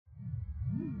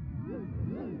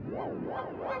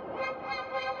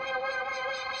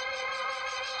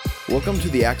Welcome to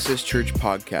the Access Church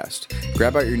podcast.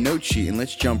 Grab out your note sheet and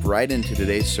let's jump right into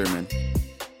today's sermon.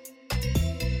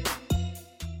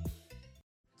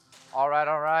 All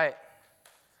right.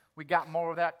 We got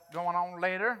more of that going on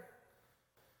later.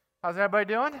 How's everybody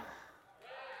doing?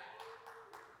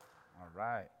 All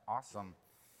right, awesome.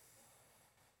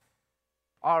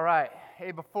 All right,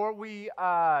 hey, before we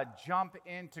jump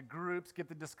into groups, get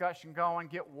the discussion going,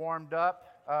 get warmed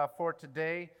up for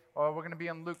today, we're going to be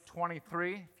in Luke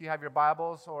 23, if you have your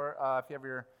Bibles or if you have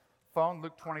your phone,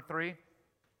 Luke 23.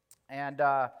 And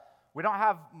we don't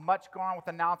have much going on with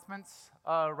announcements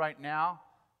right now.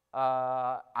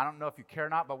 I don't know if you care or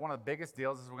not, but one of the biggest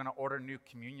deals is we're going to order new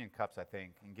communion cups, I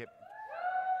think, and get...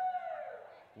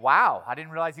 Wow, I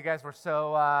didn't realize you guys were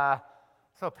so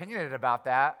opinionated about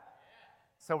that.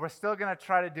 So we're still going to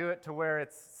try to do it to where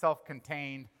it's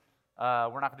self-contained.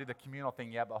 We're not going to do the communal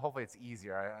thing yet, but hopefully it's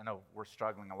easier. I know we're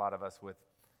struggling, a lot of us, with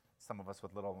some of us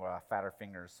with little fatter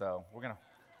fingers. So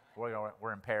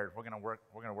we're impaired. We're going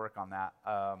to work on that.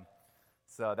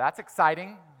 So that's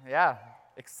exciting. Yeah,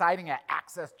 exciting at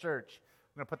Access Church.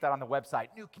 We're going to put that on the website.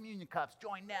 New communion cups,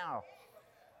 join now.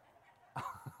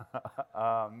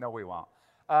 No, we won't.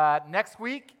 Next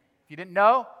week, if you didn't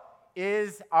know,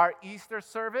 is our Easter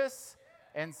service.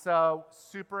 And so,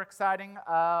 super exciting.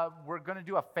 We're going to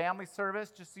do a family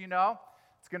service, just so you know.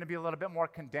 It's going to be a little bit more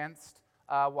condensed.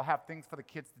 We'll have things for the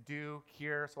kids to do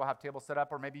here, so we'll have tables set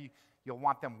up, or maybe you'll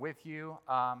want them with you,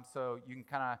 so you can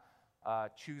kind of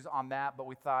choose on that. But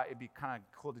we thought it'd be kind of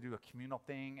cool to do a communal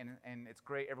thing, and it's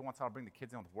great every once in a while to bring the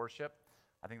kids in with worship.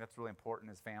 I think that's really important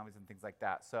as families and things like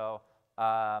that. So,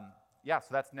 so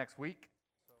that's next week.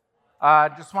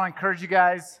 Just want to encourage you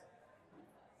guys.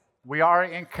 We are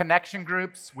in connection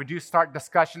groups. We do start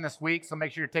discussion this week, so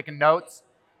make sure you're taking notes,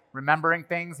 remembering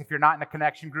things. If you're not in a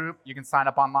connection group, you can sign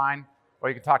up online, or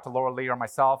you can talk to Laura Lee or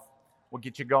myself. We'll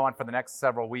get you going for the next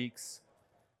several weeks.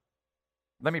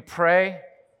 Let me pray,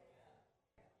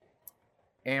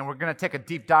 and we're going to take a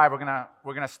deep dive. We're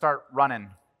gonna start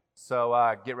running,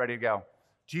 so get ready to go.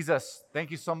 Jesus, thank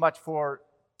you so much for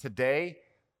today.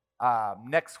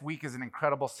 Next week is an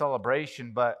incredible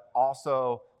celebration, but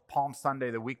also Palm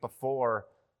Sunday, the week before,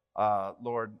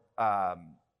 Lord,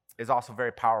 is also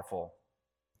very powerful.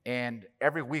 And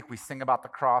every week we sing about the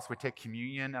cross, we take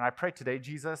communion, and I pray today,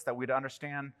 Jesus, that we'd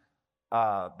understand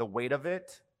the weight of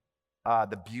it,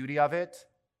 the beauty of it,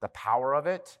 the power of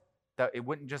it, that it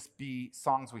wouldn't just be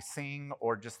songs we sing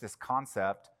or just this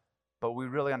concept, but we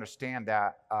really understand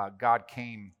that God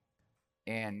came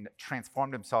and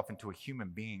transformed himself into a human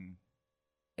being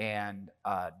and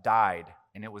died,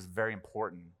 and it was very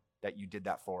important that you did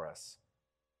that for us.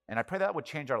 And I pray that would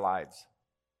change our lives,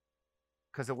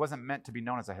 because it wasn't meant to be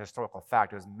known as a historical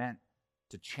fact. It was meant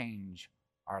to change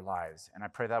our lives. And I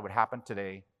pray that would happen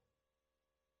today.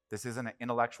 This isn't an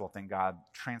intellectual thing, God.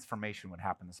 Transformation would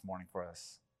happen this morning for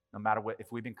us. No matter what,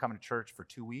 if we've been coming to church for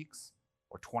 2 weeks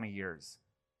or 20 years,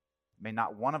 may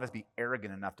not one of us be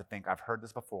arrogant enough to think, I've heard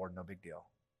this before, no big deal.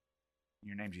 In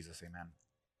your name, Jesus, amen.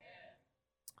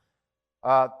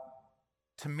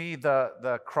 To me,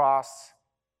 the cross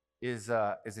is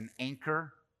an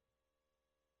anchor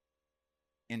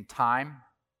in time.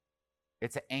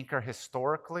 It's an anchor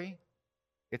historically.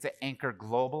 It's an anchor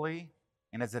globally.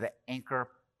 And it's an anchor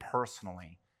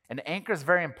personally. An anchor is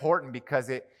very important because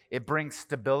it brings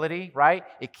stability, right?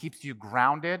 It keeps you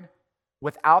grounded.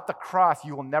 Without the cross,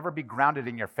 you will never be grounded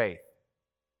in your faith.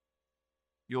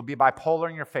 You'll be bipolar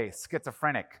in your faith,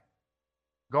 schizophrenic,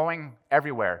 going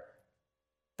everywhere.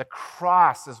 The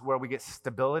cross is where we get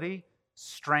stability,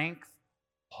 strength,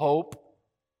 hope,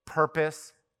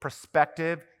 purpose,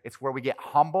 perspective. It's where we get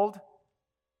humbled.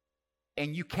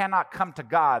 And you cannot come to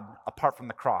God apart from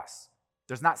the cross.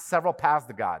 There's not several paths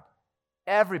to God.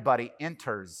 Everybody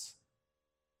enters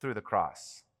through the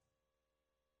cross.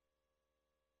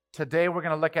 Today we're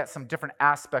going to look at some different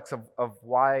aspects of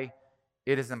why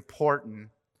it is important.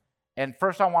 And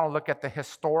first I want to look at the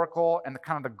historical and the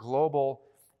kind of the global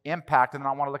impact, and then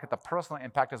I want to look at the personal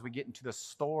impact as we get into the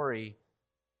story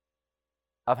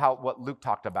of what Luke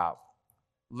talked about.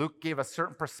 Luke gave a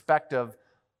certain perspective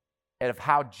of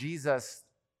how Jesus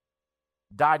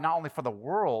died not only for the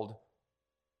world,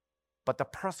 but the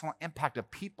personal impact of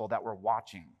people that were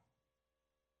watching,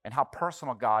 and how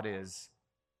personal God is.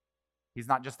 He's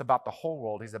not just about the whole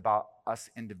world, he's about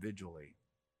us individually.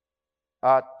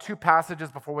 2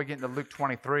 passages before we get into Luke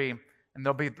 23, and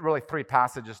there'll be really 3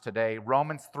 passages today.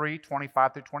 Romans 3,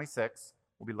 25 through 26.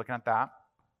 We'll be looking at that.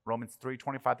 Romans 3,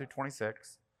 25 through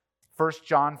 26. 1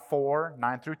 John 4,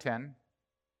 9 through 10.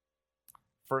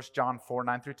 1 John 4,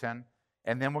 9 through 10.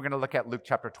 And then we're going to look at Luke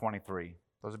chapter 23.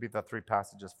 Those would be the 3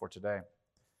 passages for today.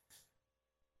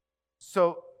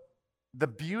 So the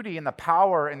beauty and the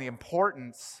power and the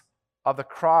importance of the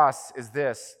cross is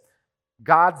this: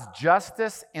 God's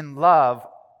justice and love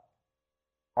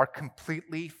are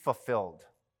completely fulfilled.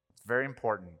 It's very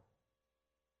important.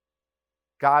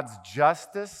 God's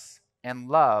justice and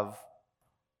love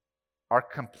are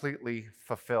completely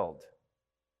fulfilled.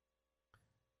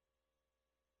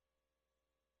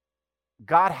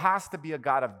 God has to be a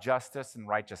God of justice and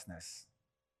righteousness,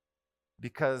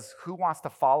 because who wants to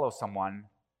follow someone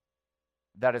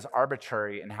that is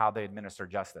arbitrary in how they administer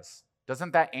justice?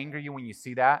 Doesn't that anger you when you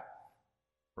see that?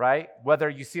 Right? Whether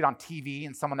you see it on TV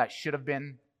and someone that should have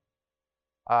been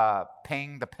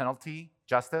paying the penalty,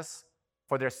 justice,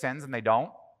 for their sins and they don't,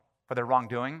 for their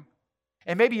wrongdoing.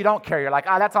 And maybe you don't care. You're like,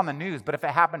 that's on the news. But if it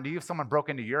happened to you, if someone broke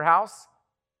into your house,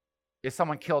 if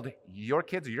someone killed your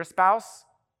kids or your spouse,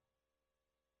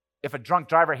 if a drunk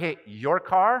driver hit your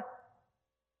car,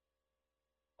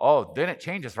 then it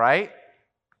changes, right?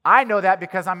 I know that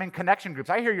because I'm in connection groups.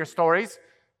 I hear your stories.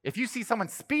 If you see someone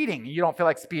speeding and you don't feel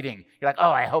like speeding, you're like,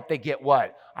 I hope they get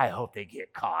what? I hope they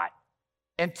get caught.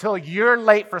 Until you're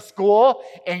late for school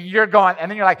and you're going, and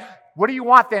then you're like, what do you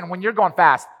want then when you're going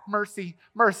fast? Mercy,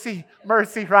 mercy,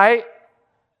 mercy, right?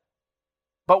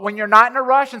 But when you're not in a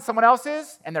rush and someone else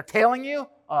is, and they're tailing you,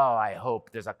 I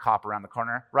hope there's a cop around the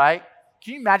corner, right?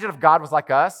 Can you imagine if God was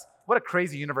like us? What a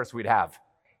crazy universe we'd have.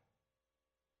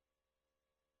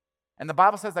 And the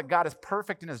Bible says that God is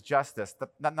perfect in his justice.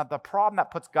 The problem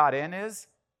that puts God in is,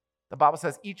 the Bible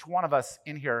says each one of us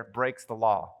in here breaks the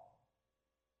law.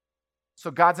 So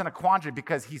God's in a quandary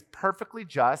because he's perfectly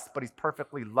just, but he's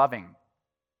perfectly loving.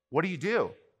 What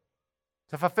do?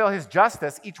 To fulfill his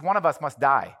justice, each one of us must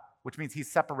die, which means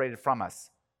he's separated from us.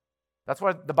 That's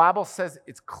why the Bible says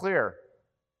it's clear.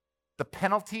 The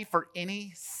penalty for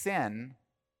any sin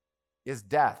is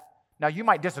death. Now, you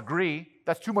might disagree.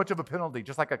 That's too much of a penalty,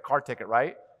 just like a car ticket,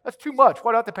 right? That's too much.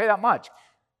 Why do I have to pay that much?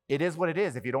 It is what it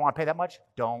is. If you don't want to pay that much,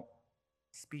 don't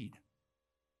speed,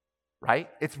 right?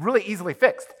 It's really easily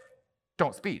fixed.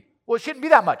 Don't speed. Well, it shouldn't be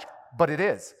that much, but it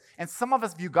is. And some of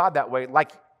us view God that way,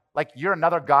 like you're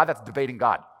another God that's debating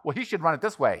God. Well, he should run it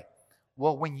this way.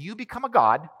 Well, when you become a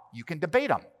God, you can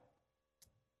debate him.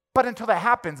 But until that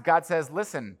happens, God says,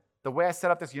 listen, the way I set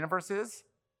up this universe is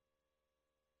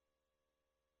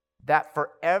that for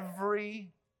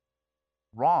every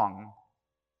wrong,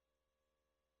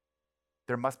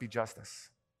 there must be justice.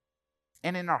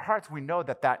 And in our hearts, we know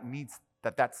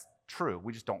that's true.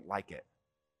 We just don't like it.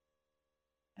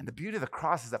 And the beauty of the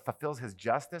cross is that fulfills his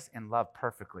justice and love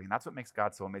perfectly. And that's what makes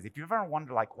God so amazing. If you've ever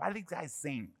wondered, why do these guys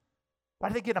sing? Why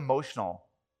do they get emotional?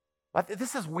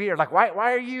 This is weird. Why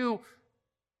are you?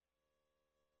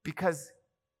 Because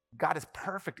God is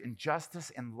perfect in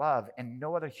justice and love, and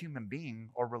no other human being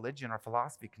or religion or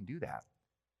philosophy can do that.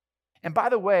 And by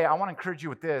the way, I want to encourage you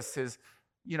with this is,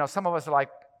 some of us are like,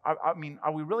 are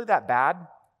we really that bad?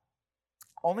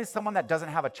 Only someone that doesn't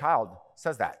have a child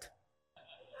says that.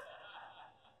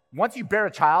 Once you bear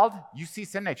a child, you see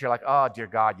sin nature. You're like, oh, dear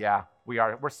God, yeah,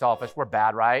 we're selfish, we're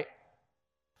bad, right?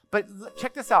 But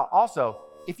check this out. Also,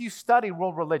 if you study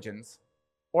world religions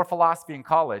or philosophy in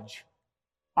college,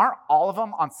 aren't all of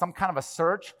them on some kind of a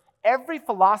search? Every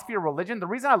philosophy or religion, the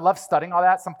reason I love studying all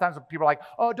that, sometimes when people are like,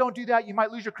 don't do that, you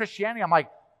might lose your Christianity. I'm like,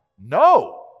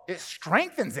 no, it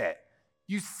strengthens it.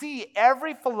 You see,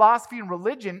 every philosophy and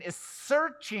religion is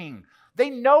searching. They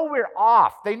know we're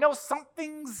off. They know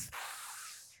something's,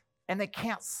 and they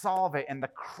can't solve it. And the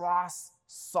cross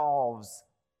solves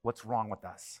what's wrong with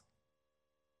us.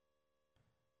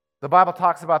 The Bible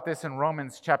talks about this in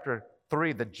Romans chapter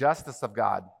 3, the justice of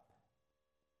God.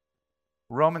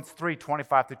 Romans 3,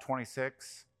 25 through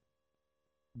 26.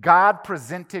 God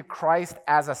presented Christ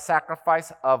as a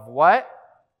sacrifice of what?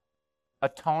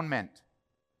 Atonement.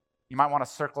 You might want to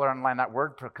circle or underline that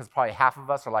word because probably half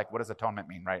of us are like, what does atonement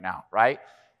mean right now, right?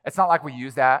 It's not like we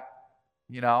use that,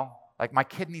 like my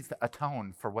kid needs to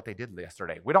atone for what they did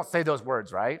yesterday. We don't say those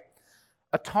words, right?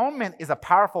 Atonement is a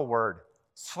powerful word.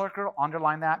 Circle,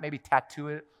 underline that, maybe tattoo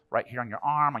it right here on your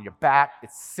arm, on your back.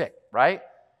 It's sick, right?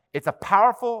 It's a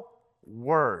powerful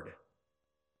word.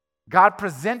 God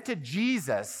presented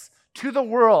Jesus to the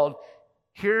world.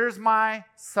 Here's my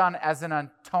son as an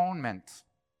atonement.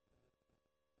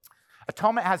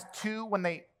 Atonement has two, when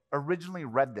they originally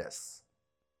read this,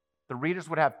 the readers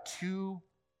would have two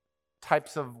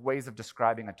types of ways of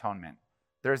describing atonement.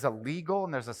 There's a legal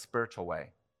and there's a spiritual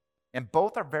way. And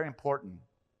both are very important.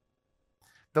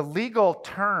 The legal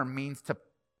term means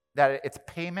that it's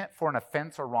payment for an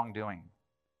offense or wrongdoing.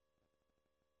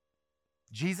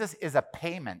 Jesus is a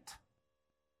payment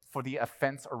for the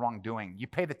offense or wrongdoing. You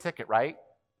pay the ticket, right?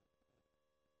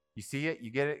 You see it, you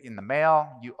get it in the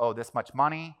mail, you owe this much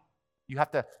money. You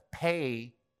have to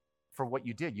pay for what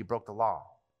you did. You broke the law.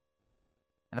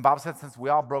 And the Bible says since we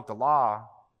all broke the law,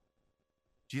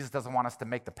 Jesus doesn't want us to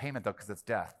make the payment, though, because it's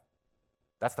death.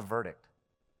 That's the verdict.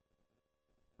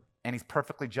 And he's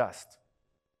perfectly just.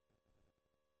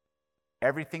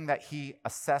 Everything that he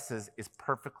assesses is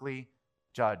perfectly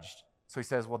judged. So he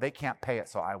says, well, they can't pay it,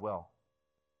 so I will.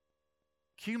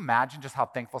 Can you imagine just how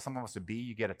thankful some of us would be?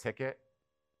 You get a ticket,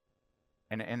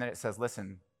 and then it says,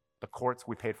 listen, the courts,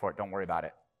 we paid for it, don't worry about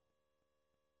it.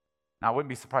 Now, I wouldn't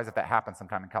be surprised if that happens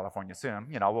sometime in California soon.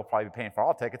 We'll probably be paying for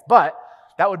all tickets, but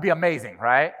that would be amazing,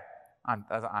 right?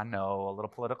 I know, a little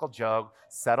political joke.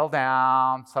 Settle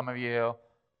down, some of you.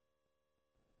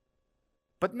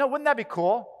 But no, wouldn't that be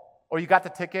cool? Or you got the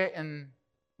ticket and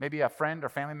maybe a friend or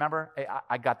family member, hey,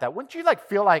 I got that. Wouldn't you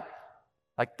feel like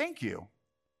thank you?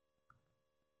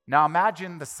 Now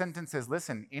imagine the sentence is,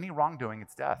 listen, any wrongdoing,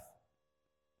 it's death.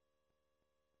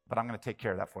 But I'm going to take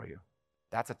care of that for you.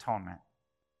 That's atonement.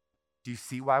 Do you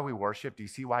see why we worship? Do you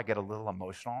see why I get a little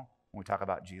emotional when we talk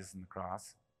about Jesus and the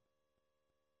cross?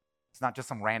 It's not just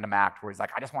some random act where he's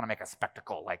like, I just want to make a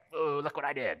spectacle, oh, look what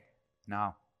I did.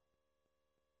 No.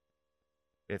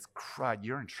 It's, crud,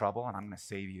 you're in trouble and I'm going to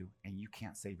save you, and you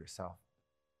can't save yourself.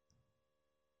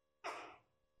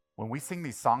 When we sing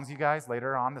these songs, you guys,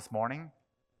 later on this morning,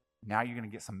 now you're going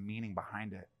to get some meaning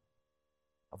behind it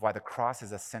of why the cross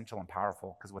is essential and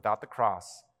powerful, because without the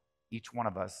cross, each one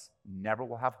of us never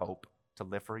will have hope to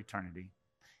live for eternity.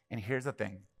 And here's the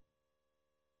thing.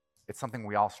 It's something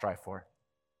we all strive for.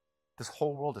 This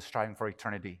whole world is striving for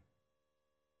eternity.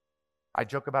 I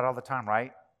joke about it all the time,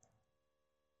 right?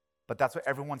 But that's what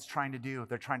everyone's trying to do.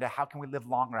 They're trying to, how can we live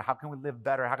longer? How can we live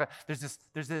better? There's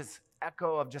this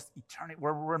echo of just eternity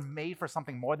where we're made for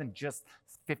something more than just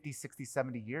 50, 60,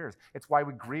 70 years. It's why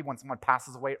we grieve when someone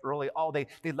passes away early. Oh,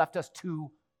 they left us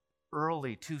too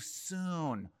early, too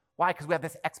soon. Why? Because we have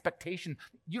this expectation.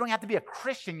 You don't have to be a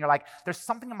Christian. You're like, there's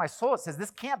something in my soul that says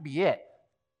this can't be it.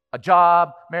 A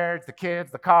job, marriage, the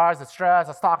kids, the cars, the stress,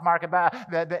 the stock market,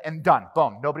 and done.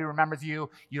 Boom. Nobody remembers you.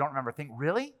 You don't remember a thing.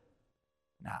 Really?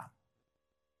 Nah.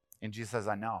 And Jesus says,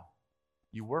 I know.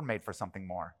 You were made for something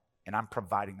more, and I'm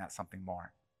providing that something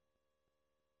more.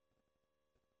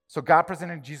 So God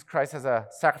presented Jesus Christ as a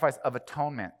sacrifice of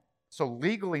atonement. So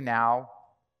legally now,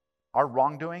 our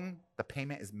wrongdoing, the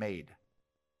payment is made.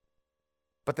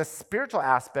 But the spiritual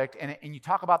aspect, and you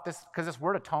talk about this, because this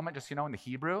word atonement, just in the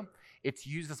Hebrew, it's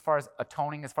used as far as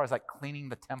atoning, as far as cleaning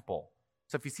the temple.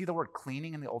 So if you see the word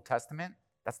cleaning in the Old Testament,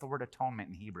 that's the word atonement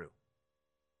in Hebrew.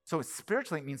 So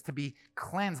spiritually, it means to be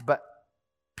cleansed, but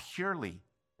purely,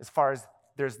 as far as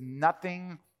there's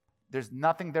nothing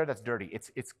there that's dirty.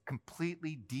 It's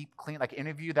completely deep clean. Like any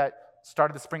of you that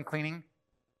started the spring cleaning,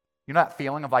 you know that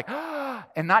feeling of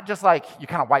and not just you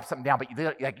kind of wipe something down, but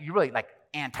you really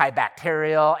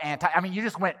antibacterial, you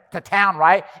just went to town,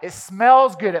 right? It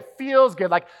smells good. It feels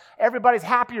good. Everybody's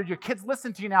happier. Your kids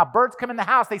listen to you now. Birds come in the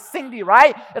house. They sing to you,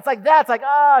 right? It's like that.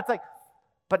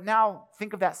 But now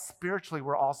think of that spiritually,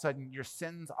 where all of a sudden your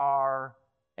sins are,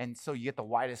 and so you get the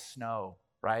whitest snow,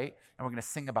 right? And we're going to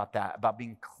sing about that, about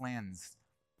being cleansed.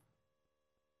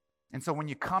 And so when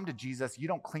you come to Jesus, you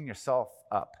don't clean yourself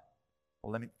up.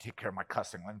 Well, let me take care of my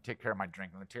cussing. Let me take care of my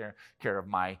drinking. Let me take care of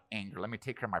my anger. Let me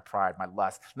take care of my pride, my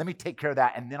lust. Let me take care of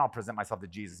that, and then I'll present myself to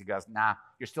Jesus. He goes, nah,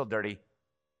 you're still dirty.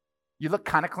 You look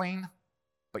kind of clean,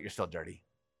 but you're still dirty.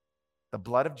 The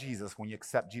blood of Jesus, when you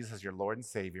accept Jesus as your Lord and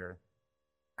Savior,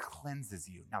 cleanses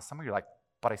you. Now, some of you are like,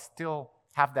 but I still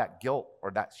have that guilt or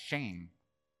that shame.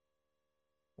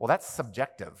 Well, that's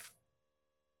subjective.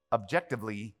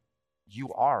 Objectively,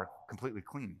 you are completely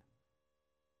clean.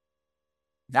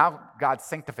 Now, God's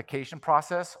sanctification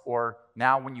process, or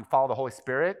now when you follow the Holy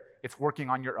Spirit, it's working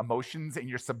on your emotions and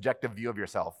your subjective view of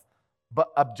yourself. But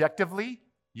objectively,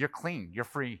 you're clean. You're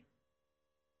free.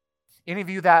 Any of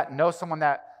you that know someone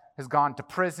that has gone to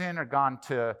prison or gone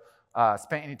to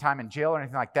spent any time in jail or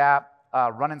anything like that,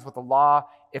 run-ins with the law,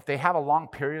 if they have a long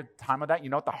period of time of that, you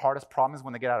know what the hardest problem is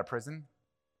when they get out of prison?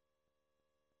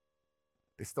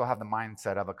 They still have the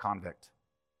mindset of a convict.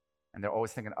 And they're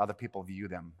always thinking other people view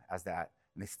them as that.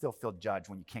 And they still feel judged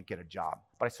when you can't get a job.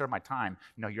 But I served my time.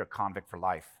 No, you're a convict for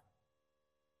life.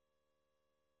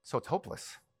 So it's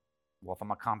hopeless. Well, if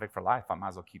I'm a convict for life, I might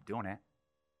as well keep doing it.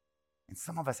 And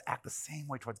some of us act the same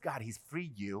way towards God. He's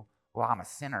freed you. Well, I'm a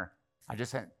sinner. And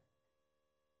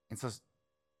so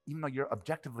even though you're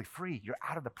objectively free, you're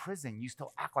out of the prison, you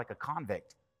still act like a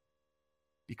convict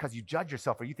because you judge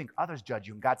yourself or you think others judge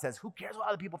you. And God says, who cares what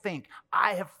other people think?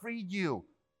 I have freed you.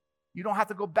 You don't have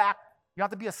to go back You don't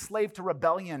have to be a slave to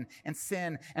rebellion and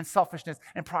sin and selfishness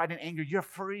and pride and anger. You're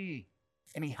free.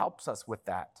 And he helps us with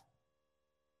that.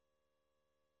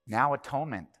 Now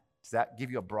atonement, does that give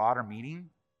you a broader meaning?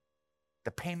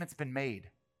 The payment's been made.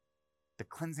 The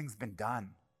cleansing's been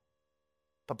done.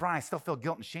 But Brian, I still feel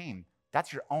guilt and shame.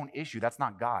 That's your own issue. That's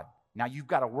not God. Now you've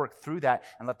got to work through that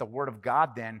and let the word of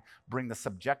God then bring the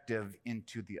subjective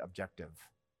into the objective.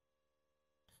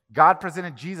 God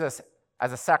presented Jesus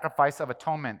as a sacrifice of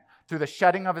atonement through the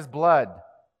shedding of his blood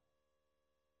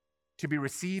to be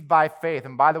received by faith.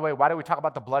 And by the way, why do we talk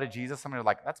about the blood of Jesus? Some are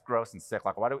like, that's gross and sick.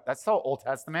 Like, that's so Old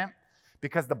Testament.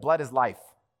 Because the blood is life.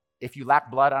 If you lack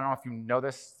blood, I don't know if you know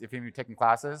this, if you're taking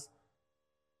classes,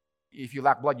 if you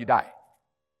lack blood, you die.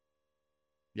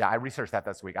 Yeah, I researched that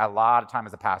this week. I had a lot of time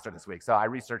as a pastor this week. So I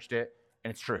researched it,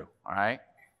 and it's true, all right?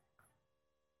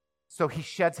 So he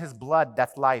sheds his blood,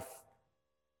 that's life.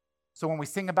 So when we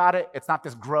sing about it, it's not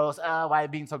this gross, why are you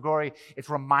being so gory? It's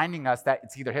reminding us that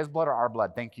it's either his blood or our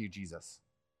blood. Thank you, Jesus.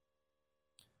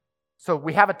 So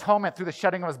we have atonement through the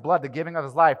shedding of his blood, the giving of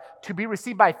his life, to be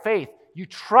received by faith. You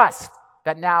trust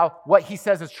that now what he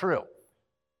says is true.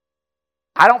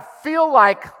 I don't feel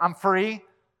like I'm free.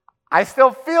 I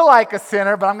still feel like a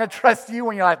sinner, but I'm going to trust you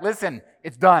when you're like, listen,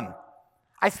 it's done.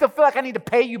 I still feel like I need to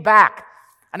pay you back.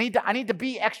 I need to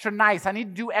be extra nice. I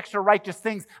need to do extra righteous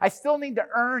things. I still need to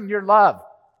earn your love.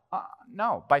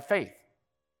 No, by faith.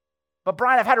 But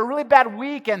Brian, I've had a really bad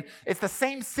week, and it's the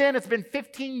same sin. It's been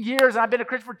 15 years, and I've been a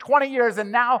Christian for 20 years,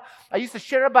 and now I used to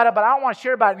share about it, but I don't want to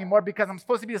share about it anymore because I'm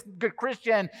supposed to be a good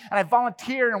Christian, and I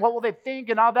volunteer, and what will they think,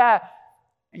 and all that.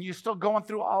 And you're still going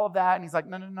through all of that, and he's like,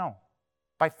 no.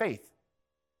 By faith.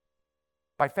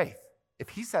 By faith. If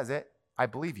he says it, I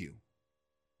believe you.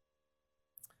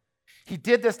 He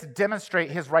did this to demonstrate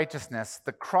his righteousness.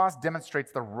 The cross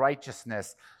demonstrates the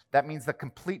righteousness. That means the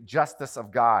complete justice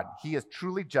of God. He is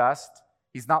truly just.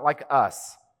 He's not like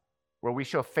us, where we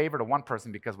show favor to one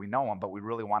person because we know him, but we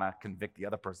really want to convict the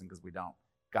other person because we don't.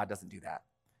 God doesn't do that.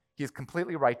 He is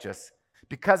completely righteous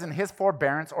because in his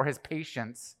forbearance or his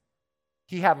patience,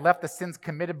 he had left the sins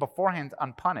committed beforehand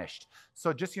unpunished.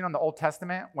 So just, in the Old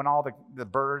Testament, when all the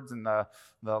birds and the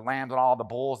lambs and all the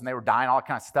bulls, and they were dying, all that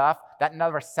kind of stuff, that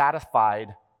never satisfied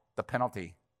the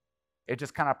penalty. It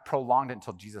just kind of prolonged it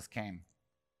until Jesus came.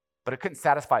 But it couldn't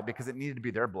satisfy it because it needed to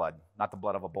be their blood, not the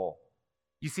blood of a bull.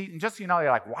 You see, and just you're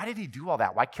like, why did he do all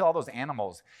that? Why kill all those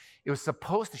animals? It was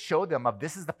supposed to show them of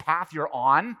this is the path you're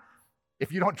on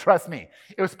if you don't trust me.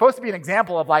 It was supposed to be an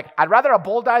example of like, I'd rather a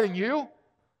bull die than you.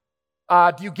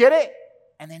 Do you get it?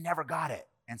 And they never got it.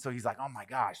 And so he's like, oh my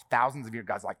gosh, thousands of your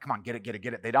guys are like, come on, get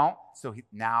it. They don't. So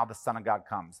now the Son of God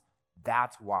comes.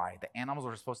 That's why the animals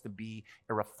were supposed to be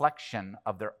a reflection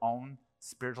of their own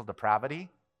spiritual depravity,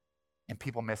 and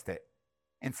people missed it.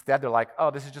 Instead, they're like, oh,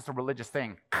 this is just a religious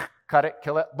thing. Cut it,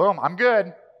 kill it, boom, I'm good.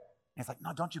 And it's like,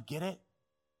 no, don't you get it?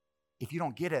 If you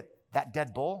don't get it, that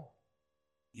dead bull,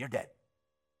 you're dead.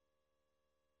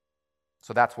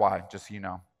 So that's why, just so you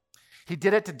know. He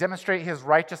did it to demonstrate his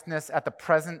righteousness at the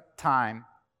present time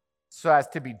so as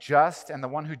to be just and the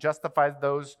one who justifies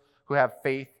those who have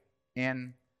faith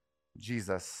in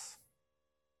Jesus.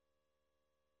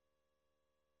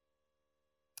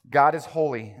 God is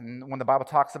holy, and when the Bible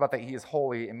talks about that he is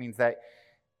holy, it means that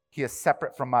he is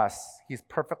separate from us. He's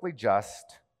perfectly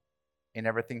just in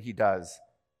everything he does.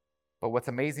 But what's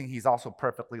amazing, he's also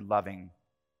perfectly loving.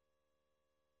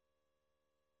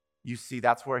 You see,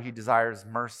 that's where he desires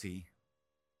mercy,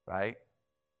 right?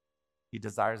 He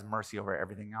desires mercy over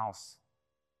everything else.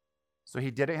 So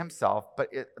he did it himself, but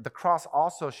the cross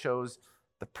also shows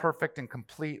the perfect and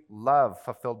complete love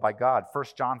fulfilled by God. 1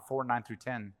 John 4, 9 through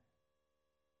 10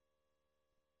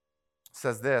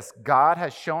 says this, God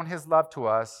has shown his love to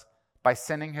us by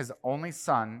sending his only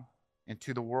Son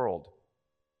into the world.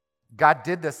 God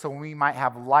did this so we might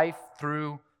have life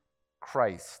through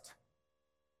Christ.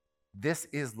 This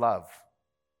is love.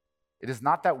 It is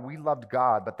not that we loved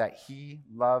God, but that he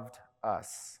loved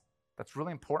us. That's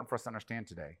really important for us to understand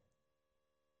today.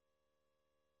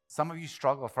 Some of you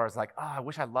struggle as far as like, I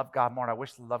wish I loved God more, and I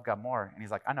wish I loved God more. And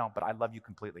he's like, I know, but I love you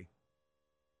completely.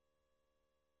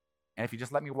 And if you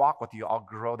just let me walk with you, I'll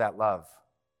grow that love.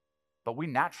 But we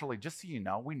naturally, just so you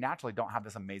know, we naturally don't have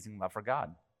this amazing love for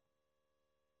God.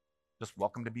 Just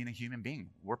welcome to being a human being.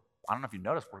 I don't know if you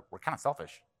noticed, we're kind of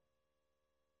selfish.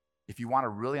 If you want to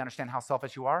really understand how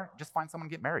selfish you are, just find someone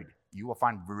to get married. You will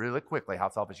find really quickly how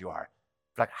selfish you are.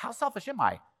 Like, how selfish am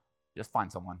I? Just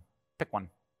find someone. Pick one.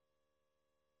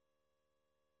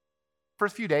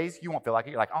 First few days, you won't feel like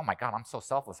it. You're like, oh my God, I'm so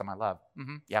selfless in my love.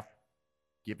 Yeah.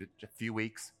 Give it a few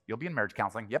weeks. You'll be in marriage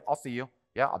counseling. Yep, I'll see you.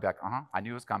 Yeah, I'll be like, I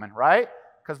knew it was coming, right?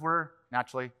 Because we're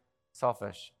naturally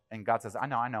selfish. And God says, I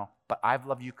know, but I've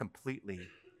loved you completely,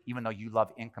 even though you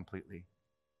love incompletely.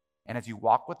 And as you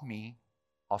walk with me,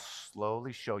 I'll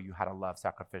slowly show you how to love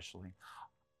sacrificially.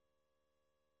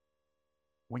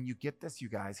 When you get this, you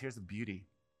guys, here's the beauty.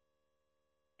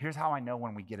 Here's how I know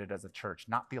when we get it as a church,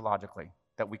 not theologically,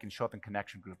 that we can show up in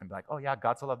connection group and be like, oh yeah,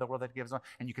 God so loved the world that he gives,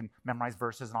 and you can memorize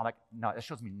verses and all that. No, it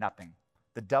shows me nothing.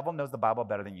 The devil knows the Bible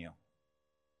better than you.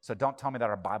 So don't tell me that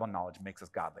our Bible knowledge makes us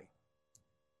godly.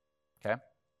 Okay?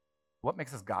 What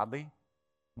makes us godly?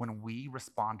 When we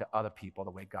respond to other people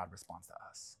the way God responds to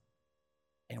us.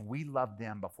 And we love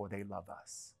them before they love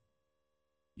us.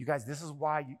 You guys, this is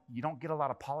why you don't get a lot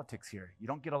of politics here. You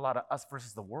don't get a lot of us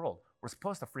versus the world. We're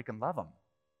supposed to freaking love them.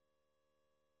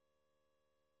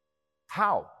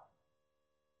 How?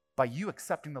 By you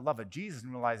accepting the love of Jesus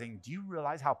and realizing, do you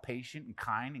realize how patient and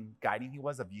kind and guiding he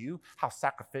was of you? How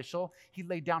sacrificial? He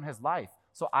laid down his life.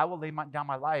 So I will lay down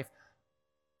my life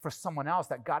for someone else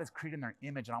that God has created in their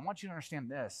image. And I want you to understand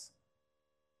this,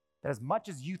 that as much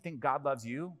as you think God loves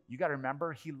you, you got to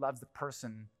remember he loves the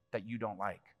person that you don't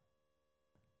like.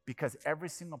 Because every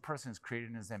single person is created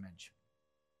in his image.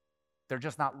 They're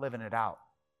just not living it out.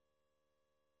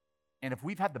 And if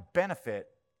we've had the benefit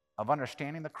of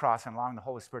understanding the cross and allowing the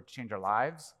Holy Spirit to change our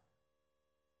lives,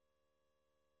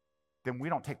 then we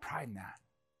don't take pride in that.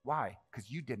 Why?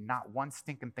 Because you did not one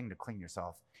stinking thing to clean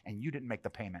yourself, and you didn't make the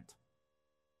payment.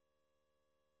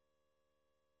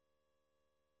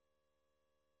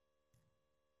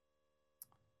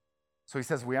 So he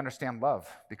says we understand love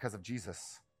because of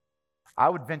Jesus. I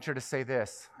would venture to say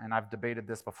this, and I've debated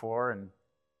this before, and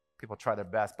people try their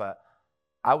best, but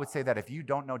I would say that if you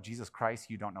don't know Jesus Christ,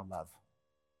 you don't know love.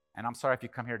 And I'm sorry if you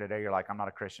come here today, you're like, I'm not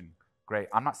a Christian. Great.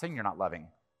 I'm not saying you're not loving.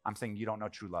 I'm saying you don't know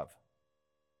true love.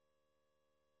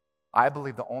 I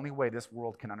believe the only way this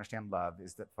world can understand love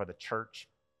is that for the church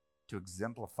to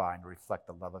exemplify and reflect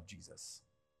the love of Jesus.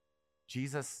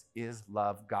 Jesus is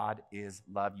love. God is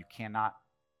love.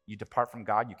 You depart from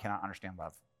God, you cannot understand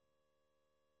love.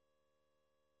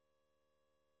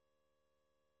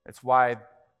 It's why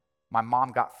my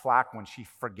mom got flack when she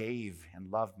forgave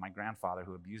and loved my grandfather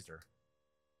who abused her.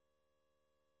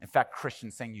 In fact,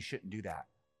 Christians saying you shouldn't do that.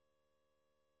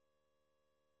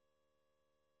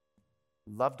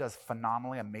 Love does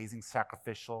phenomenally amazing,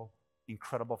 sacrificial,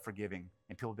 incredible forgiving.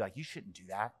 And people will be like, you shouldn't do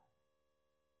that.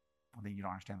 Well, then you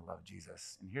don't understand the love of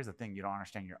Jesus. And here's the thing, you don't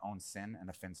understand your own sin and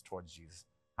offense towards Jesus,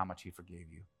 how much he forgave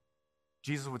you.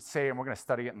 Jesus would say, and we're going to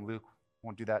study it in Luke,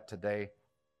 won't do that today.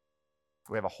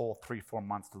 We have a whole 3-4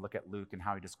 months to look at Luke and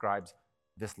how he describes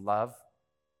this love.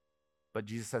 But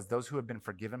Jesus says, those who have been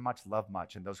forgiven much, love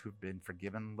much, and those who have been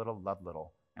forgiven little, love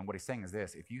little. And what he's saying is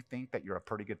this, if you think that you're a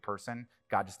pretty good person,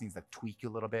 God just needs to tweak you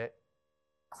a little bit,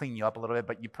 clean you up a little bit,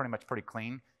 but you're pretty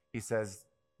clean. He says,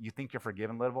 you think you're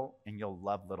forgiven little, and you'll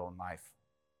love little in life.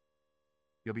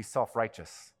 You'll be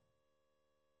self-righteous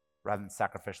rather than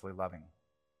sacrificially loving.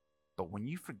 But when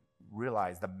you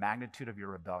realize the magnitude of your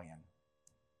rebellion,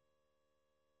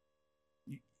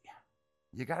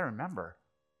 you got to remember,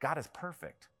 God is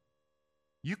perfect.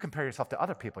 You compare yourself to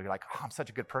other people. You're like, oh, I'm such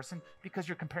a good person, because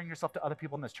you're comparing yourself to other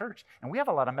people in this church. And we have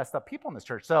a lot of messed up people in this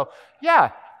church. So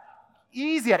yeah,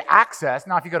 easy at access.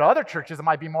 Now, if you go to other churches, it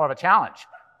might be more of a challenge.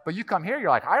 But you come here,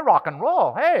 you're like, I rock and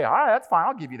roll. Hey, all right, that's fine.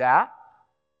 I'll give you that.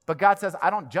 But God says,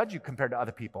 I don't judge you compared to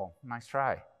other people. Nice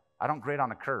try. I don't grade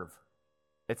on a curve.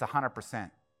 It's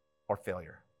 100% or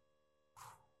failure.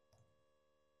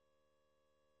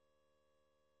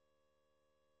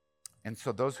 And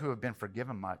so those who have been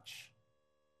forgiven much.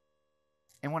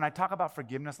 And when I talk about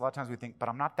forgiveness, a lot of times we think, but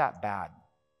I'm not that bad.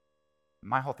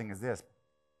 My whole thing is this,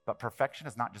 but perfection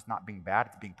is not just not being bad,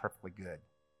 it's being perfectly good.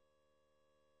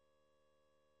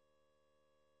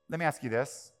 Let me ask you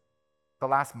this. The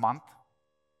last month,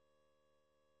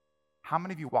 how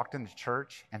many of you walked into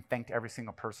church and thanked every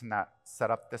single person that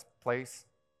set up this place?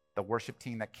 The worship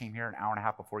team that came here an hour and a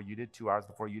half before you did, 2 hours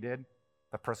before you did?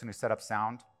 The person who set up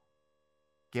sound?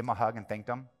 Gave them a hug and thanked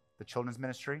them? The children's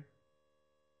ministry?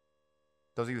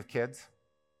 Those of you with kids,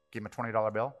 give them a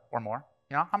 $20 bill or more.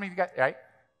 You know, how many of you guys, right?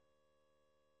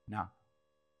 No.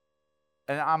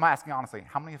 And I'm asking honestly,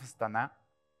 how many of us done that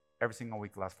every single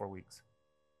week the last 4 weeks?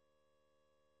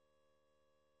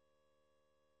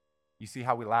 You see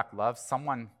how we lack love?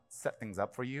 Someone set things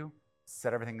up for you,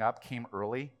 set everything up, came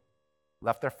early,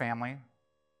 left their family,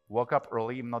 woke up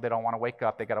early, even though they don't want to wake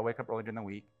up. They got to wake up early during the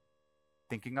week,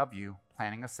 thinking of you,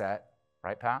 planning a set,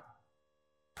 right, Pat?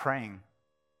 Praying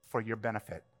for your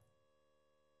benefit.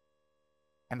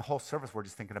 And the whole service, we're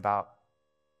just thinking about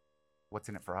what's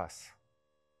in it for us.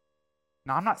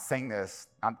 Now, I'm not saying this.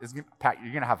 Pat,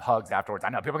 you're going to have hugs afterwards. I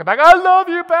know people come back, I love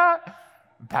you, Pat.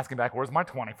 Passing back, where's my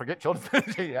 20? Forget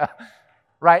children's. Yeah.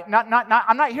 Right?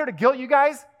 I'm not here to guilt you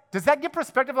guys. Does that give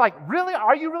perspective? Like, really?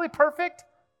 Are you really perfect?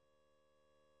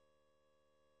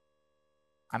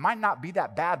 I might not be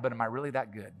that bad, but am I really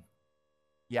that good?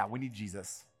 Yeah, we need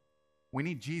Jesus. We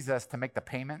need Jesus to make the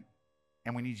payment,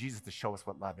 and we need Jesus to show us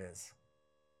what love is.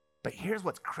 But here's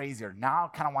what's crazier. Now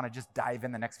I kind of want to just dive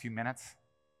in the next few minutes.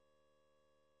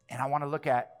 And I want to look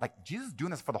at, like, Jesus is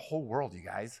doing this for the whole world, you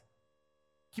guys.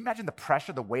 Can you imagine the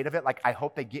pressure, the weight of it? Like, I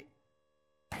hope they get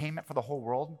payment for the whole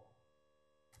world.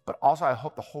 But also, I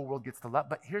hope the whole world gets the love.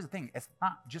 But here's the thing. It's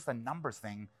not just a numbers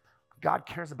thing. God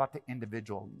cares about the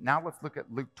individual. Now let's look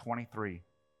at Luke 23,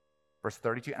 verse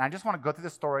 32. And I just want to go through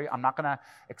this story. I'm not going to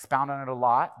expound on it a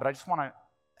lot, but I just want to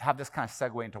have this kind of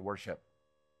segue into worship.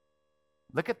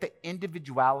 Look at the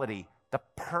individuality, the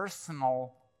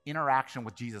personal interaction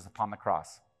with Jesus upon the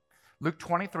cross. Luke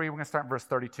 23, we're going to start in verse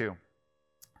 32.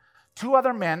 2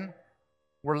 other men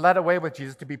were led away with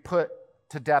Jesus to be put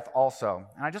to death also.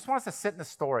 And I just want us to sit in the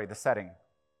story, the setting.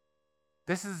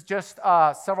 This is just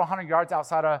several hundred yards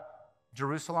outside of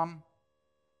Jerusalem.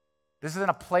 This is in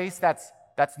a place that's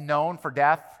known for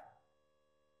death.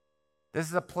 This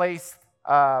is a place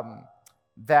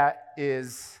that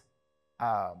is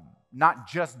not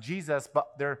just Jesus,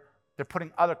 but they're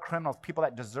putting other criminals, people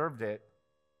that deserved it,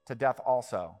 to death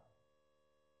also.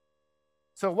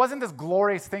 So it wasn't this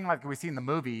glorious thing like we see in the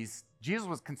movies. Jesus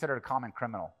was considered a common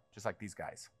criminal, just like these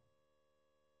guys.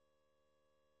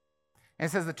 And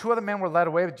it says the 2 other men were led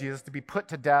away with Jesus to be put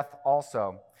to death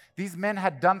also. These men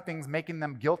had done things making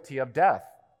them guilty of death.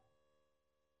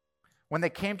 When they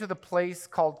came to the place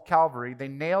called Calvary, they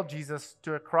nailed Jesus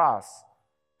to a cross.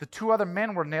 The 2 other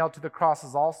men were nailed to the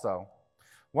crosses also.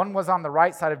 One was on the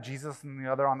right side of Jesus and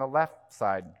the other on the left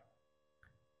side.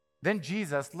 Then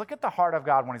Jesus, look at the heart of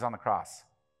God when he's on the cross.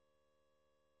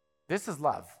 This is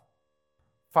love.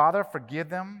 Father, forgive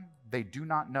them. They do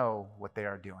not know what they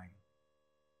are doing.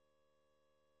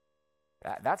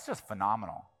 That's just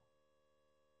phenomenal.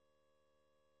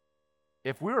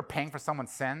 If we were paying for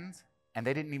someone's sins and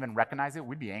they didn't even recognize it,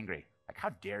 we'd be angry. Like, how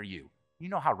dare you? You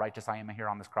know how righteous I am here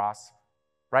on this cross,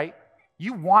 right?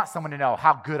 You want someone to know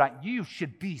how good you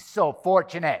should be so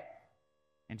fortunate.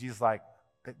 And Jesus is like,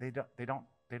 they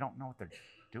don't know what they're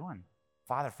doing.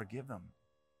 Father, forgive them.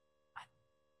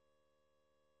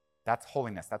 That's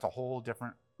holiness. That's a whole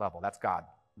different level. That's God,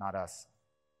 not us.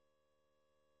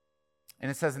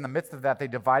 And it says, in the midst of that, they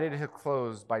divided his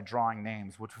clothes by drawing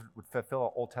names, which would fulfill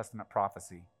an Old Testament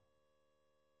prophecy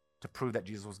to prove that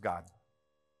Jesus was God.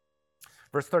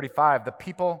 Verse 35, the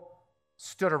people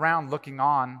stood around looking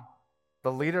on.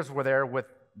 The leaders were there with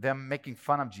them making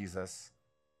fun of Jesus.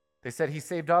 They said, he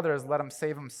saved others, let him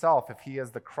save himself if he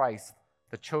is the Christ,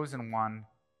 the chosen one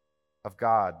of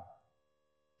God.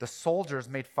 The soldiers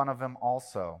made fun of him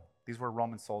also. These were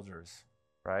Roman soldiers,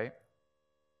 right?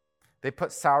 They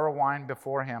put sour wine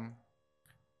before him.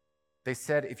 They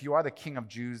said, if you are the king of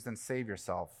Jews, then save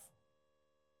yourself.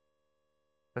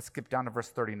 Let's skip down to verse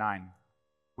 39.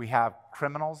 We have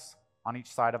criminals on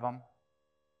each side of him.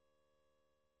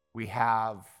 We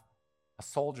have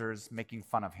soldiers making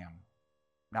fun of him.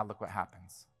 Now look what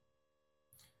happens.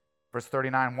 Verse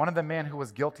 39, one of the men who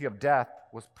was guilty of death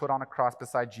was put on a cross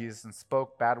beside Jesus and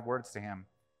spoke bad words to him.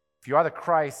 If you are the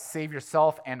Christ, save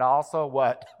yourself and also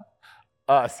what?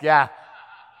 Us, yeah.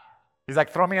 He's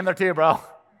like, throw me in there too, bro.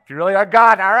 If you really are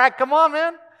God, all right, come on,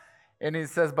 man. And he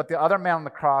says, but the other man on the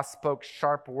cross spoke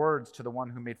sharp words to the one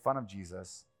who made fun of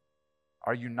Jesus.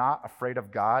 Are you not afraid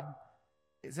of God?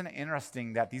 Isn't it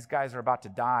interesting that these guys are about to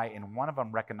die and one of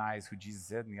them recognized who Jesus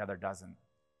is and the other doesn't?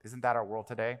 Isn't that our world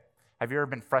today? Have you ever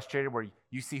been frustrated where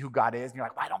you see who God is and you're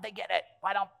like, why don't they get it?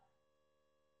 Why don't?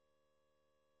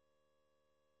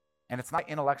 And it's not an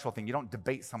intellectual thing. You don't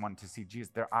debate someone to see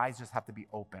Jesus. Their eyes just have to be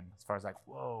open as far as like,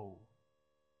 whoa.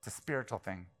 It's a spiritual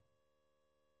thing.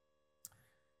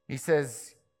 He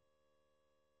says,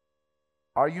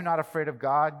 are you not afraid of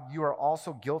God? You are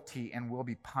also guilty and will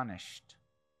be punished.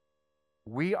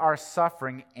 We are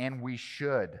suffering and we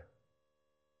should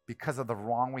because of the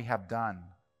wrong we have done.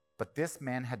 But this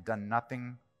man had done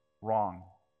nothing wrong.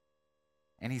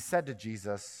 And he said to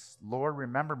Jesus, Lord,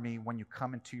 remember me when you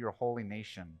come into your holy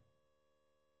nation.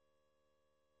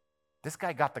 This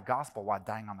guy got the gospel while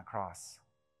dying on the cross.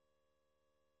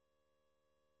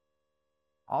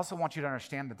 I also want you to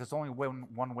understand that there's only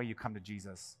one way you come to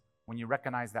Jesus. When you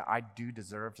recognize that I do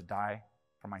deserve to die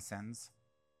for my sins,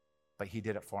 but he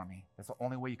did it for me. That's the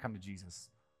only way you come to Jesus.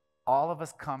 All of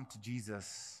us come to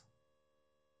Jesus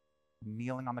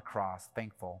kneeling on the cross,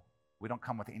 thankful. We don't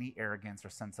come with any arrogance or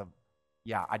sense of,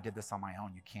 yeah, I did this on my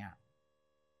own. You can't.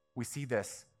 We see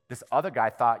this. This other guy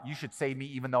thought, you should save me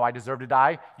even though I deserve to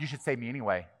die. You should save me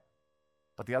anyway.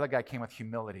 But the other guy came with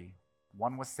humility.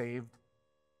 One was saved,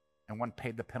 and one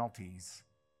paid the penalties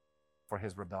for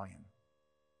his rebellion.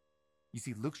 You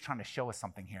see, Luke's trying to show us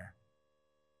something here.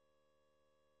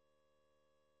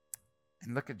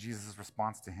 And look at Jesus'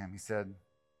 response to him. He said,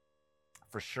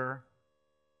 "For sure,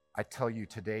 I tell you,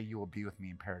 today you will be with me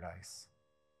in paradise."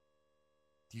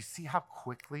 Do you see how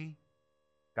quickly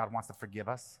God wants to forgive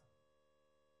us?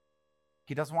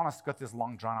 He doesn't want us to go through this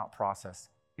long, drawn-out process.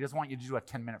 He doesn't want you to do a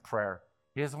 10-minute prayer.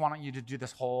 He doesn't want you to do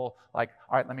this whole, all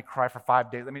right, let me cry for 5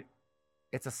 days.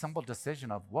 It's a simple decision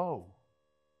of, whoa,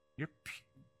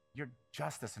 your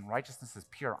justice and righteousness is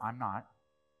pure. I'm not.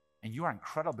 And you are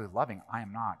incredibly loving. I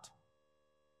am not.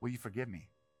 Will you forgive me?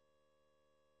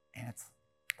 And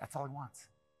that's all he wants.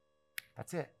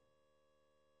 That's it.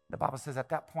 The Bible says at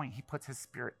that point, he puts his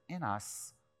Spirit in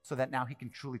us so that now he can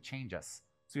truly change us.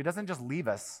 So he doesn't just leave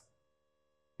us.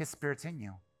 His Spirit's in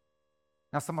you.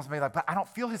 Now someone's maybe like, but I don't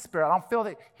feel his Spirit. I don't feel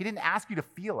that. He didn't ask you to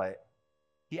feel it.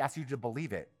 He asked you to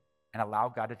believe it and allow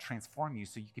God to transform you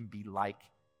so you can be like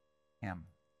him.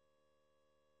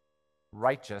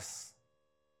 Righteous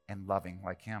and loving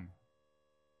like him.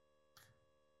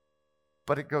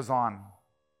 But it goes on.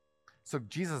 So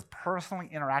Jesus personally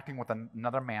interacting with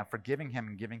another man, forgiving him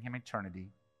and giving him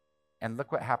eternity. And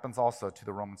look what happens also to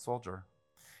the Roman soldier.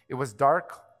 It was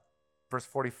dark, verse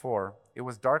 44, it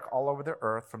was dark all over the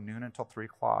earth from noon until 3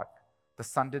 o'clock. The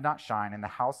sun did not shine. In the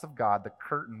house of God, the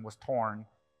curtain was torn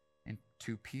in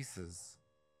 2 pieces.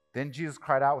 Then Jesus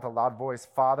cried out with a loud voice,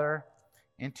 "Father,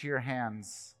 into your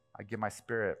hands I give my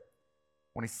spirit."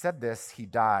 When he said this, he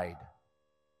died.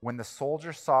 When the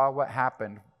soldier saw what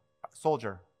happened,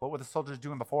 what were the soldiers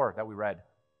doing before that we read?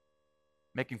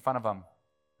 Making fun of him.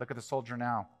 Look at the soldier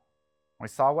now. When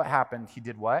he saw what happened, he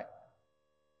did what?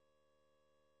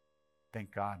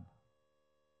 Thank God.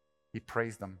 He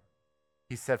praised him.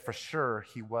 He said for sure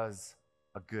he was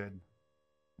a good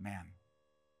man.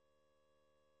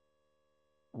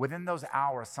 Within those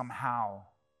hours, somehow,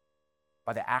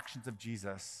 by the actions of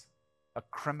Jesus, a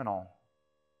criminal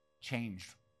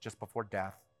changed just before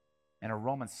death, and a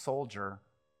Roman soldier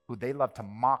who they loved to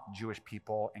mock Jewish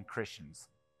people and Christians.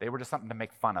 They were just something to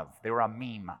make fun of. They were a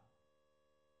meme.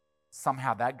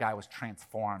 Somehow that guy was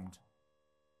transformed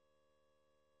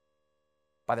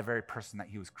by the very person that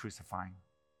he was crucifying.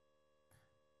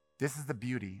 This is the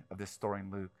beauty of this story in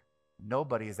Luke.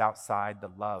 Nobody is outside the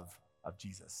love of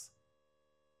Jesus.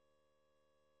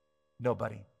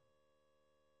 Nobody.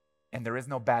 And there is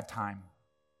no bad time.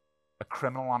 A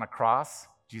criminal on a cross,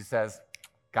 Jesus says,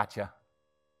 gotcha.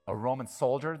 A Roman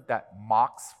soldier that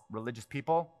mocks religious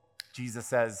people, Jesus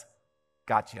says,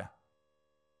 gotcha.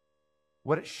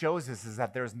 What it shows us is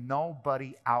that there's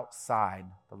nobody outside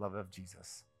the love of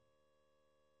Jesus.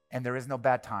 And there is no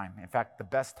bad time. In fact, the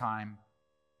best time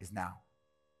is now.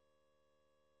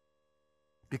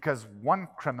 Because one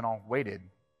criminal waited,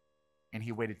 and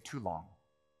he waited too long,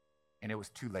 and it was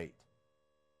too late.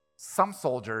 Some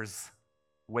soldiers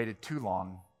waited too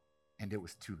long, and it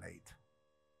was too late.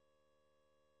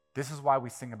 This is why we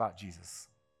sing about Jesus.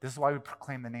 This is why we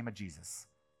proclaim the name of Jesus.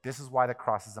 This is why the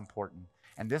cross is important.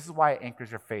 And this is why it anchors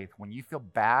your faith. When you feel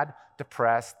bad,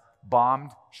 depressed,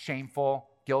 bummed, shameful,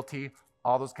 guilty,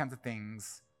 all those kinds of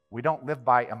things, we don't live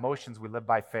by emotions, we live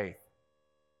by faith,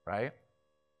 right?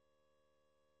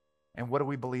 And what do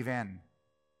we believe in?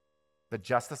 The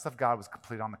justice of God was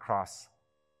completed on the cross.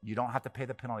 You don't have to pay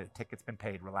the penalty. The ticket's been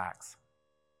paid. Relax.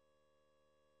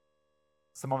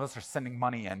 Some of us are sending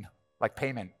money in, like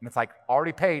payment, and it's like,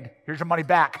 already paid. Here's your money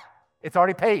back. It's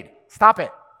already paid. Stop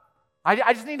it.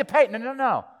 I just need to pay.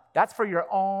 No. That's for your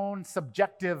own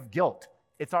subjective guilt.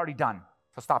 It's already done,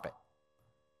 so stop it.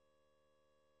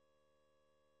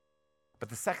 But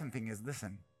the second thing is,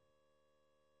 listen,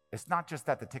 it's not just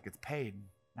that the ticket's paid.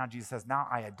 Now Jesus says, now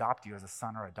I adopt you as a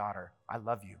son or a daughter. I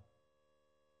love you.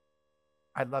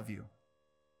 I love you.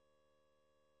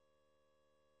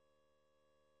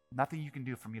 Nothing you can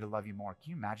do for me to love you more.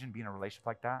 Can you imagine being in a relationship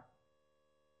like that?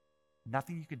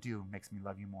 Nothing you could do makes me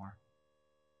love you more.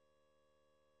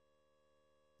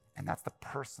 And that's the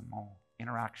personal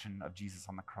interaction of Jesus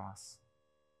on the cross.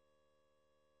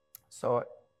 So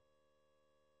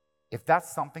if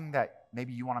that's something that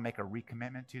maybe you want to make a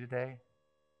recommitment to today,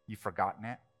 you've forgotten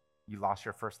it, you lost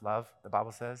your first love, the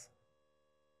Bible says.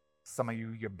 Some of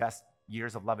you, your best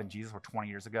years of loving Jesus were 20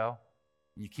 years ago.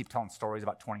 And you keep telling stories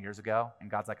about 20 years ago, and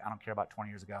God's like, I don't care about 20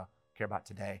 years ago, I care about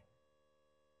today.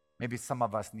 Maybe some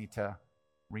of us need to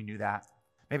renew that.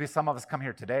 Maybe some of us come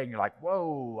here today and you're like,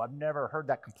 whoa, I've never heard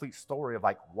that complete story of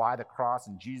like why the cross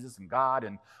and Jesus and God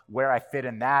and where I fit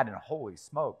in that, and holy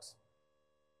smokes.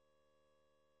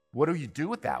 what do you do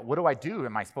with that? What do I do?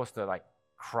 Am I supposed to like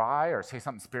cry or say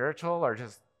something spiritual or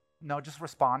just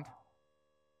respond.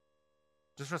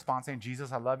 Just respond saying,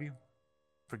 Jesus, I love you.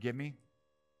 Forgive me.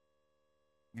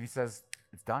 And he says,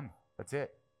 it's done. That's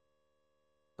it.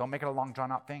 Don't make it a long,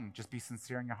 drawn-out thing. Just be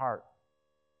sincere in your heart.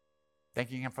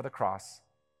 Thanking him for the cross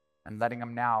and letting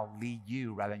him now lead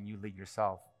you rather than you lead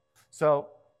yourself. So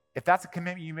if that's a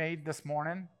commitment you made this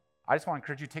morning, I just want to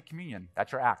encourage you to take communion.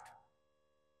 That's your act.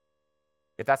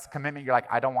 If that's a commitment, you're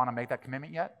like, I don't want to make that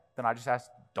commitment yet, then I just ask,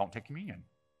 don't take communion,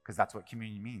 because that's what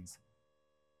communion means.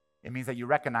 It means that you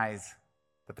recognize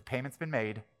that the payment's been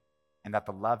made and that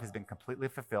the love has been completely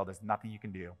fulfilled. There's nothing you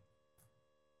can do.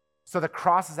 So the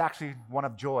cross is actually one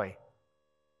of joy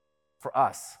for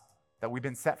us, that we've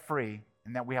been set free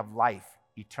and that we have life,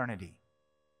 eternity.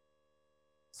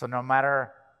 So no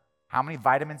matter how many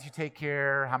vitamins you take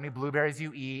here, how many blueberries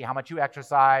you eat, how much you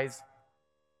exercise,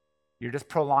 you're just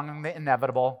prolonging the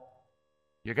inevitable.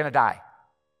 You're going to die.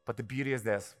 But the beauty is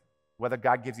this: whether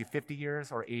God gives you 50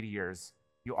 years or 80 years,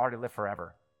 you already live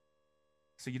forever.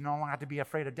 So you no longer have to be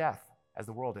afraid of death as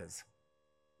the world is.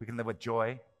 We can live with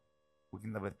joy, we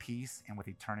can live with peace, and with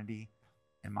eternity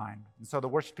in mind. And so the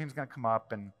worship team's going to come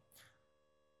up, and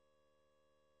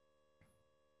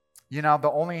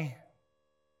the only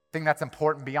thing that's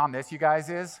important beyond this, you guys,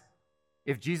 is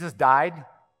if Jesus died,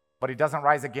 but he doesn't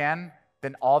rise again,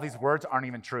 then all these words aren't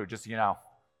even true, just so you know.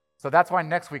 So that's why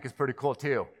next week is pretty cool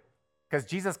too, because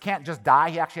Jesus can't just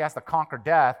die. He actually has to conquer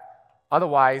death.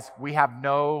 Otherwise, we have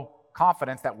no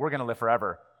confidence that we're going to live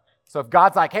forever. So if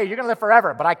God's like, hey, you're going to live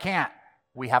forever, but I can't,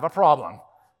 we have a problem.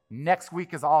 Next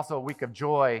week is also a week of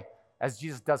joy as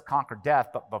Jesus does conquer death.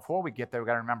 But before we get there, we've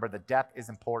got to remember that death is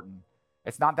important.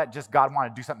 It's not that just God wanted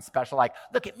to do something special like,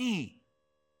 look at me.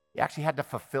 He actually had to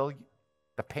fulfill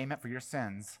the payment for your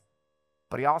sins,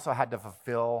 but he also had to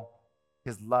fulfill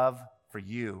his love for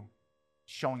you,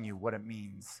 showing you what it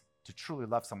means to truly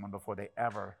love someone before they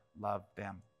ever love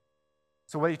them.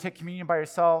 So whether you take communion by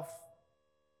yourself,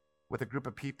 with a group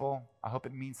of people, I hope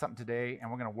it means something today,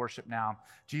 and we're going to worship now.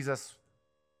 Jesus,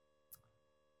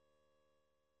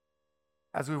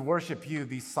 as we worship you,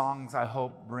 these songs, I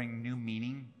hope, bring new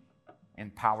meaning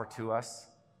and power to us.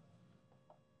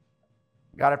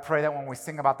 God, I pray that when we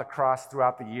sing about the cross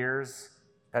throughout the years,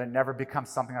 that it never becomes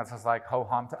something that's just like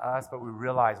ho-hum to us, but we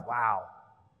realize, wow,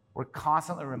 we're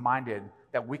constantly reminded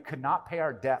that we could not pay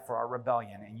our debt for our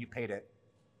rebellion, and you paid it.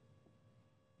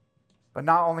 But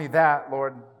not only that,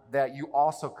 Lord, that you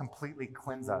also completely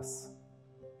cleanse us.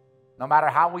 No matter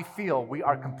how we feel, we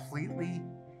are completely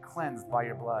cleansed by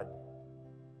your blood.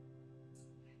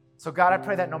 So God, I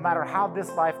pray that no matter how this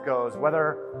life goes,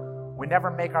 whether we never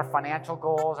make our financial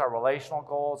goals, our relational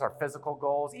goals, our physical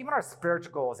goals, even our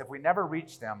spiritual goals, if we never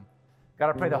reach them, God,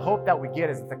 I pray the hope that we get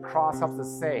is that the cross helps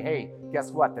us say, hey,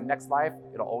 guess what? The next life,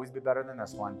 it'll always be better than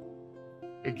this one.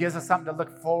 It gives us something to look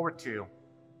forward to,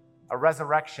 a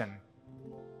resurrection,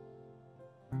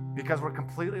 because we're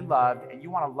completely loved and you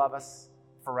want to love us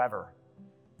forever,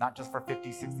 not just for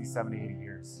 50, 60, 70, 80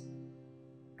 years.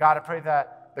 God, I pray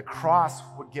that the cross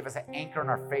would give us an anchor in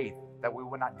our faith, that we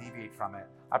would not deviate from it.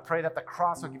 I pray that the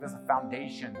cross would give us a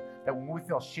foundation, that when we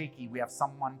feel shaky, we have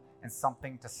someone and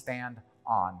something to stand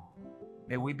on.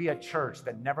 May we be a church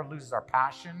that never loses our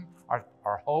passion, our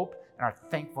hope, and our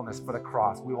thankfulness for the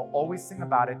cross. We will always sing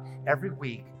about it every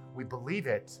week. We believe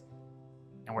it,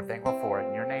 and we're thankful for it.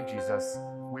 In your name, Jesus,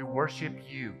 we worship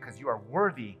you because you are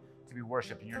worthy to be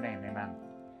worshiped. In your name, amen.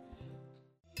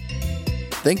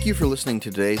 Thank you for listening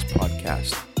to today's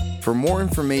podcast. For more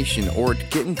information or to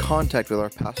get in contact with our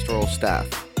pastoral staff,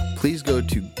 please go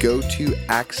to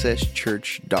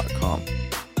gotoaccesschurch.com.